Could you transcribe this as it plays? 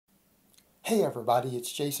Hey everybody,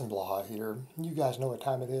 it's Jason Blaha here. You guys know what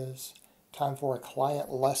time it is. Time for a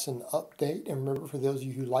client lesson update. And remember, for those of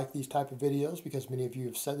you who like these type of videos, because many of you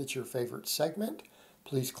have said it's your favorite segment,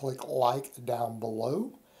 please click like down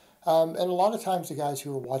below. And a lot of times the guys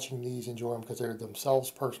who are watching these enjoy them because they're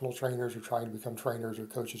themselves personal trainers or trying to become trainers or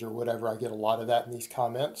coaches or whatever. I get a lot of that in these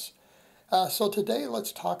comments. So today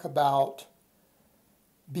let's talk about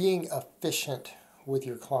being efficient with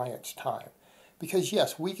your client's time. Because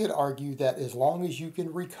yes, we could argue that as long as you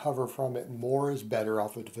can recover from it, more is better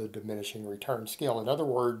off of a diminishing return scale. In other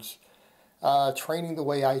words, training the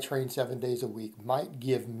way I train 7 days a week might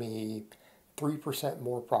give me 3%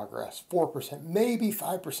 more progress, 4%, maybe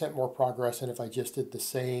 5% more progress than if I just did the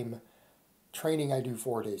same training I do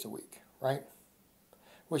 4 days a week, right?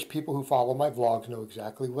 Which people who follow my vlogs know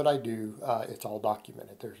exactly what I do. It's all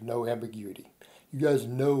documented. There's no ambiguity. You guys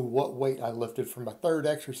know what weight I lifted for my third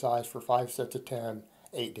exercise for 5 sets of 10,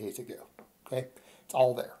 8 days ago. Okay, it's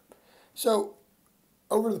all there. So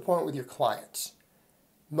over to the point with your clients.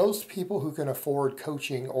 Most people who can afford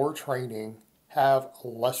coaching or training have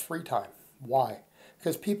less free time. Why?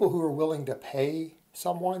 Because people who are willing to pay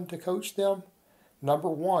someone to coach them, number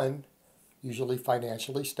one, usually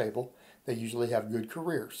financially stable. They usually have good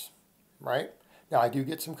careers, right? Now, I do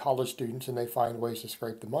get some college students and they find ways to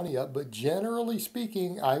scrape the money up, but generally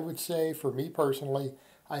speaking, I would say for me personally,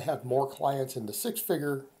 I have more clients in the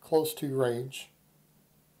six-figure, close to range,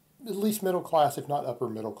 at least middle class, if not upper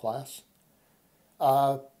middle class.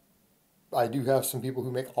 I do have some people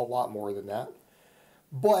who make a lot more than that,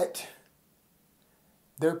 but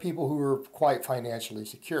they're people who are quite financially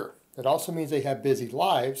secure. It also means they have busy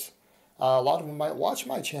lives. A lot of them might watch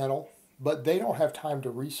my channel, but they don't have time to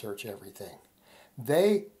research everything.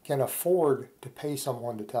 They can afford to pay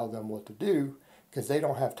someone to tell them what to do because they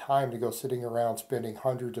don't have time to go sitting around spending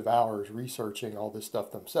hundreds of hours researching all this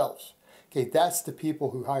stuff themselves. Okay, that's the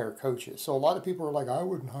people who hire coaches. So a lot of people are like, I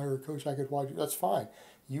wouldn't hire a coach, I could watch it. That's fine.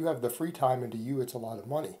 You have the free time, and to you it's a lot of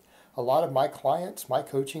money. A lot of my clients, my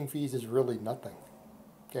coaching fees is really nothing.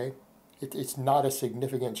 Okay, it's not a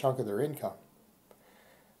significant chunk of their income.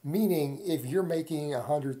 Meaning, if you're making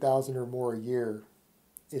 $100,000 or more a year,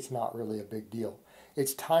 it's not really a big deal.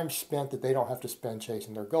 It's time spent that they don't have to spend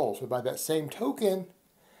chasing their goals. But by that same token,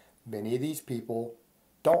 many of these people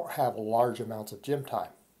don't have large amounts of gym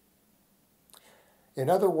time. In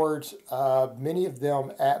other words, many of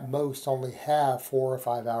them at most only have 4 or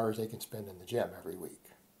 5 hours they can spend in the gym every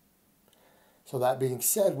week. So that being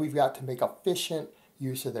said, we've got to make efficient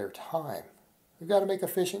use of their time. We've got to make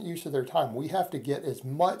efficient use of their time. We have to get as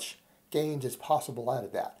much gains as possible out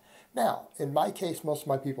of that. Now, in my case, most of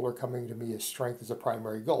my people are coming to me as strength as a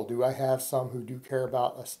primary goal. Do I have some who do care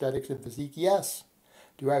about aesthetics and physique? Yes.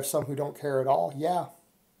 Do I have some who don't care at all? Yeah.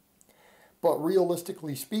 But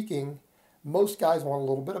realistically speaking, most guys want a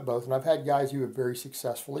little bit of both, and I've had guys who have very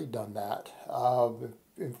successfully done that.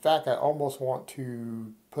 In fact, I almost want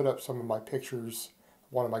to put up some of my pictures.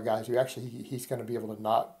 One of my guys who actually, he's going to be able to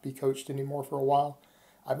not be coached anymore for a while.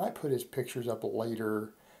 I might put his pictures up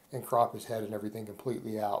later and crop his head and everything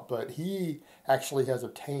completely out. But he actually has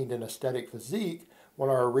obtained an aesthetic physique when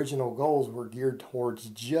our original goals were geared towards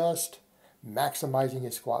just maximizing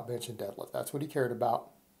his squat, bench, and deadlift. That's what he cared about.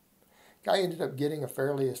 Guy ended up getting a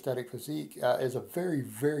fairly aesthetic physique as a very,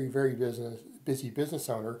 very, very busy business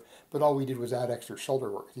owner, but all we did was add extra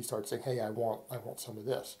shoulder work. He started saying, hey, I want some of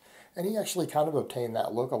this. And he actually kind of obtained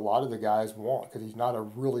that look a lot of the guys want because he's not a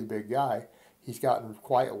really big guy. He's gotten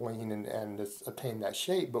quite lean and has obtained that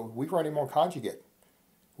shape, but we run him on conjugate.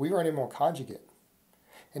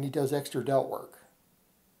 And he does extra delt work.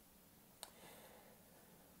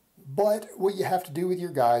 But what you have to do with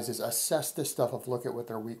your guys is assess this stuff of look at what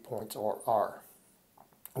their weak points are.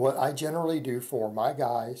 What I generally do for my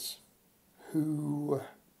guys who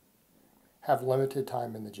have limited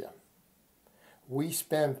time in the gym, we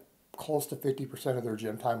spend close to 50% of their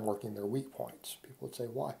gym time working their weak points. People would say,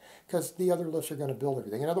 why? Because the other lifts are going to build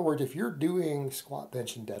everything. In other words, if you're doing squat,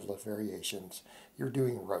 bench, and deadlift variations, you're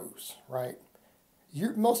doing rows, right?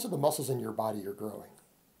 Most of the muscles in your body are growing.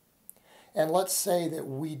 And let's say that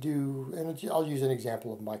we do, and I'll use an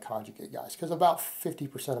example of my conjugate guys, because about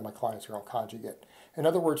 50% of my clients are on conjugate. In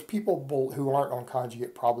other words, people who aren't on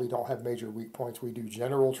conjugate probably don't have major weak points. We do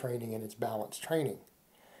general training and it's balanced training.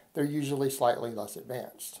 They're usually slightly less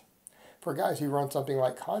advanced. For guys who run something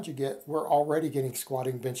like conjugate, we're already getting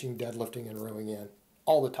squatting, benching, deadlifting, and rowing in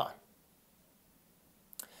all the time.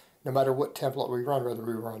 No matter what template we run, whether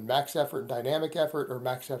we run max effort and dynamic effort or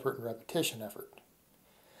max effort and repetition effort.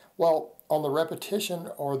 Well, on the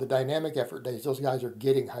repetition or the dynamic effort days, those guys are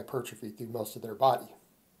getting hypertrophy through most of their body.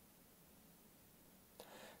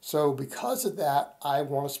 So because of that, I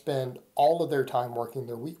want to spend all of their time working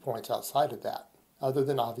their weak points outside of that, other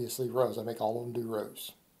than obviously rows. I make all of them do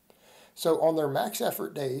rows. So on their max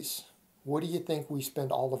effort days, what do you think we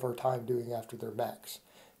spend all of our time doing after their max?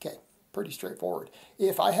 Okay, pretty straightforward.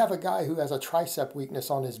 If I have a guy who has a tricep weakness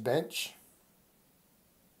on his bench,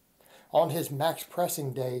 on his max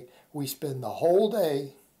pressing day, we spend the whole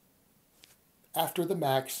day after the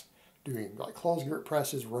max doing like close grip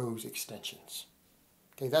presses, rows, extensions.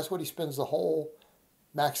 Okay, that's what he spends the whole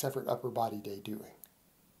max effort upper body day doing.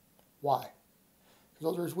 Why?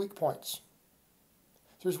 Because those are his weak points.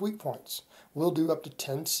 So there's weak points. We'll do up to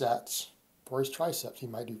 10 sets for his triceps. He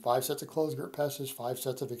might do 5 sets of close grip presses, 5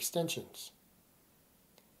 sets of extensions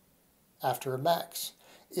after a max.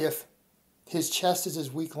 If his chest is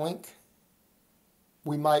his weak link,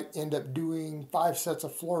 we might end up doing 5 sets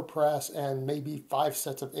of floor press and maybe 5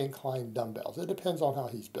 sets of incline dumbbells. It depends on how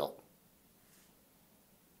he's built.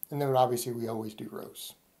 And then obviously we always do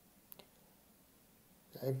rows.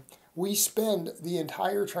 Okay. We spend the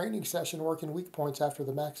entire training session working weak points after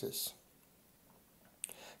the maxes.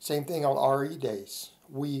 Same thing on RE days.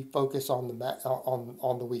 We focus on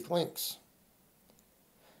the weak links.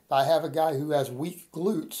 If I have a guy who has weak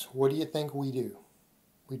glutes, what do you think we do?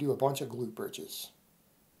 We do a bunch of glute bridges.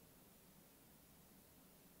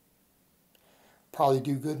 Probably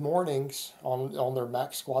do good mornings on their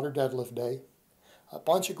max squat or deadlift day. A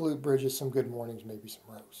bunch of glute bridges, some good mornings, maybe some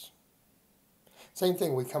rows. Same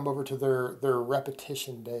thing, we come over to their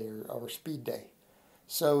repetition day or speed day.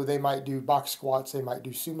 So they might do box squats, they might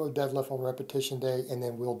do sumo deadlift on repetition day, and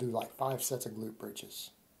then we'll do like 5 sets of glute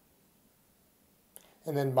bridges.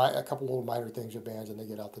 And then a couple little minor things with bands and they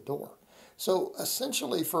get out the door. So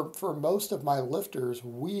essentially for most of my lifters,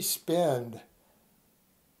 we spend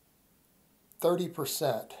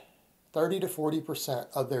 30% to 40%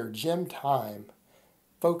 of their gym time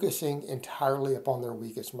focusing entirely upon their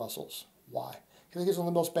weakest muscles. Why? Because it gives them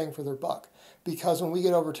the most bang for their buck. Because when we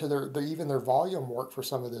get over to even their volume work for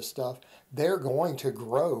some of this stuff, they're going to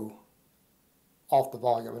grow off the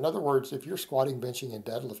volume. In other words, if you're squatting, benching, and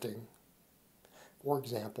deadlifting, for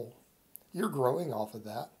example, you're growing off of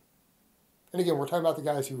that. And again, we're talking about the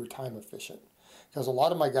guys who are time efficient. Because a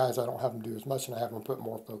lot of my guys, I don't have them do as much, and I have them put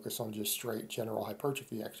more focus on just straight general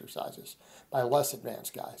hypertrophy exercises by less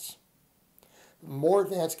advanced guys. More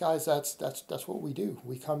advanced guys, that's what we do.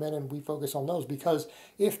 We come in and we focus on those because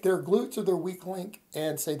if their glutes are their weak link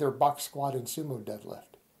and say their box squat and sumo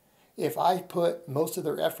deadlift, if I put most of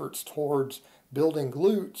their efforts towards building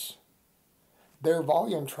glutes, their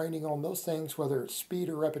volume training on those things, whether it's speed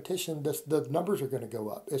or repetition, the numbers are going to go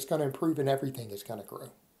up. It's going to improve and everything is going to grow.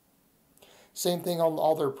 Same thing on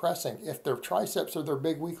all their pressing. If their triceps are their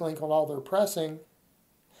big weak link on all their pressing,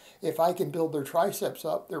 if I can build their triceps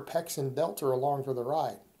up, their pecs and delts are along for the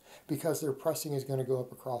ride because their pressing is going to go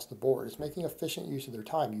up across the board. It's making efficient use of their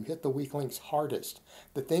time. You hit the weak links hardest.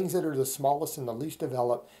 The things that are the smallest and the least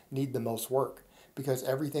developed need the most work because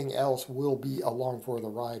everything else will be along for the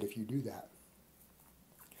ride if you do that.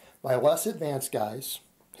 My less advanced guys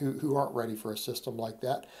who aren't ready for a system like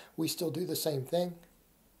that, we still do the same thing.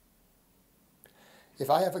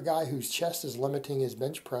 If I have a guy whose chest is limiting his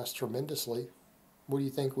bench press tremendously, what do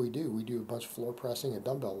you think we do? We do a bunch of floor pressing and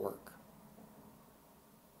dumbbell work.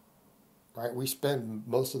 Right? We spend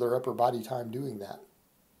most of their upper body time doing that.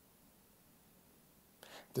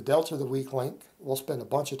 The delts are the weak link. We'll spend a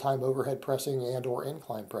bunch of time overhead pressing and or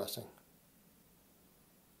incline pressing.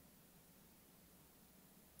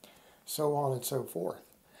 So on and so forth.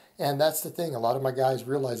 And that's the thing. A lot of my guys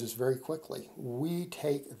realize this very quickly. We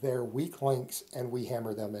take their weak links and we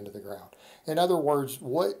hammer them into the ground. In other words,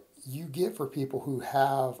 what you get for people who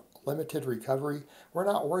have limited recovery, we're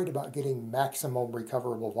not worried about getting maximum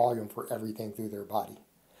recoverable volume for everything through their body.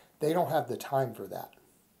 They don't have the time for that.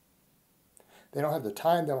 They don't have the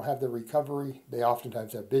time, they don't have the recovery. They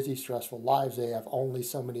oftentimes have busy, stressful lives. They have only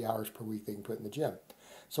so many hours per week they can put in the gym.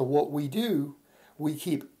 So what we do, we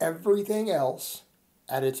keep everything else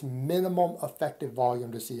at its minimum effective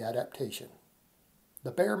volume to see adaptation.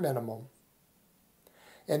 The bare minimum.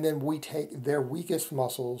 And then we take their weakest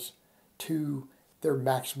muscles to their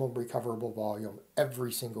maximum recoverable volume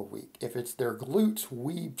every single week. If it's their glutes,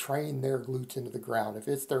 we train their glutes into the ground. If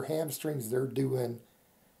it's their hamstrings, they're doing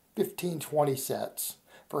 15, 20 sets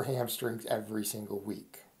for hamstrings every single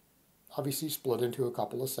week. Obviously split into a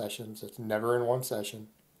couple of sessions. It's never in one session.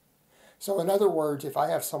 So in other words, if I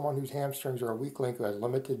have someone whose hamstrings are a weak link who has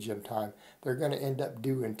limited gym time, they're going to end up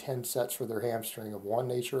doing 10 sets for their hamstring of one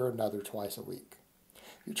nature or another twice a week.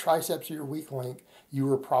 If your triceps are your weak link, you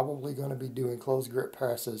are probably going to be doing closed grip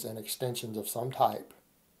presses and extensions of some type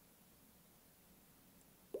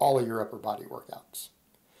all of your upper body workouts.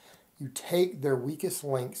 You take their weakest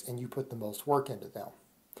links and you put the most work into them.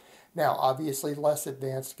 Now, obviously, less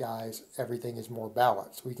advanced guys, everything is more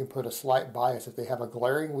balanced. We can put a slight bias. If they have a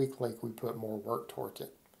glaring weak link, we put more work towards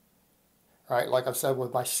it. All right, like I've said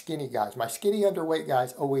with my skinny guys, my skinny underweight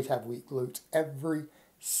guys always have weak glutes every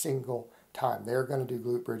single time. They're going to do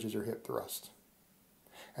glute bridges or hip thrusts.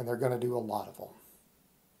 And they're going to do a lot of them.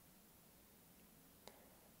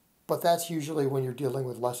 But that's usually when you're dealing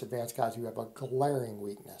with less advanced guys who have a glaring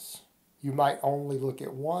weakness. You might only look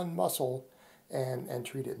at one muscle and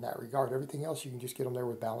treat it in that regard. Everything else, you can just get them there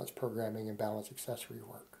with balanced programming and balanced accessory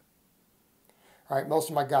work. All right, most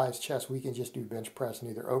of my guys' chest, we can just do bench press and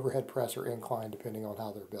either overhead press or incline, depending on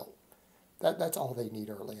how they're built. That's all they need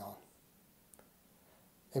early on.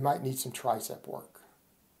 They might need some tricep work.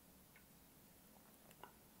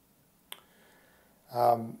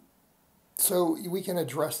 So we can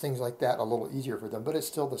address things like that a little easier for them, but it's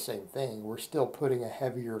still the same thing. We're still putting a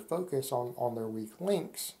heavier focus on their weak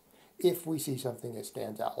links if we see something that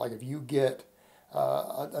stands out. Like if you get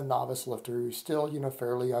a novice lifter who's still,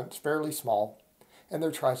 fairly small, and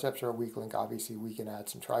their triceps are a weak link, obviously we can add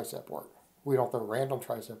some tricep work. We don't throw random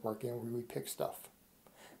tricep work in, we pick stuff.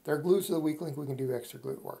 Their glutes are the weak link, we can do extra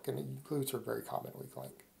glute work, and glutes are a very common weak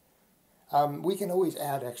link. We can always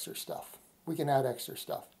add extra stuff.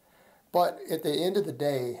 But at the end of the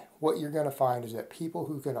day, what you're going to find is that people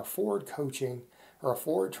who can afford coaching or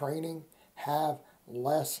afford training have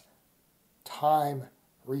less time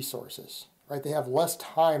resources, right? They have less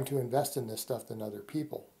time to invest in this stuff than other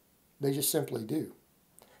people. They just simply do.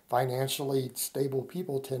 Financially stable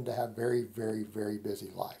people tend to have very, very, very busy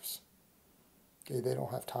lives. Okay, they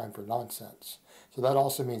don't have time for nonsense. So that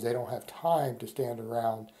also means they don't have time to stand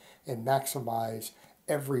around and maximize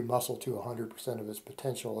every muscle to 100% of its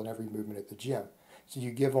potential in every movement at the gym. So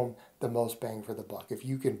you give them the most bang for the buck. If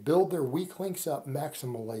you can build their weak links up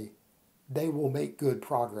maximally, they will make good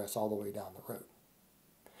progress all the way down the road.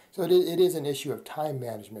 So it is an issue of time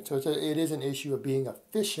management. So it is an issue of being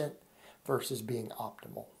efficient versus being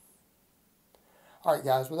optimal. All right,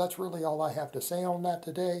 guys, well, that's really all I have to say on that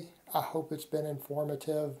today. I hope it's been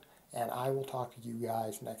informative, and I will talk to you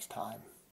guys next time.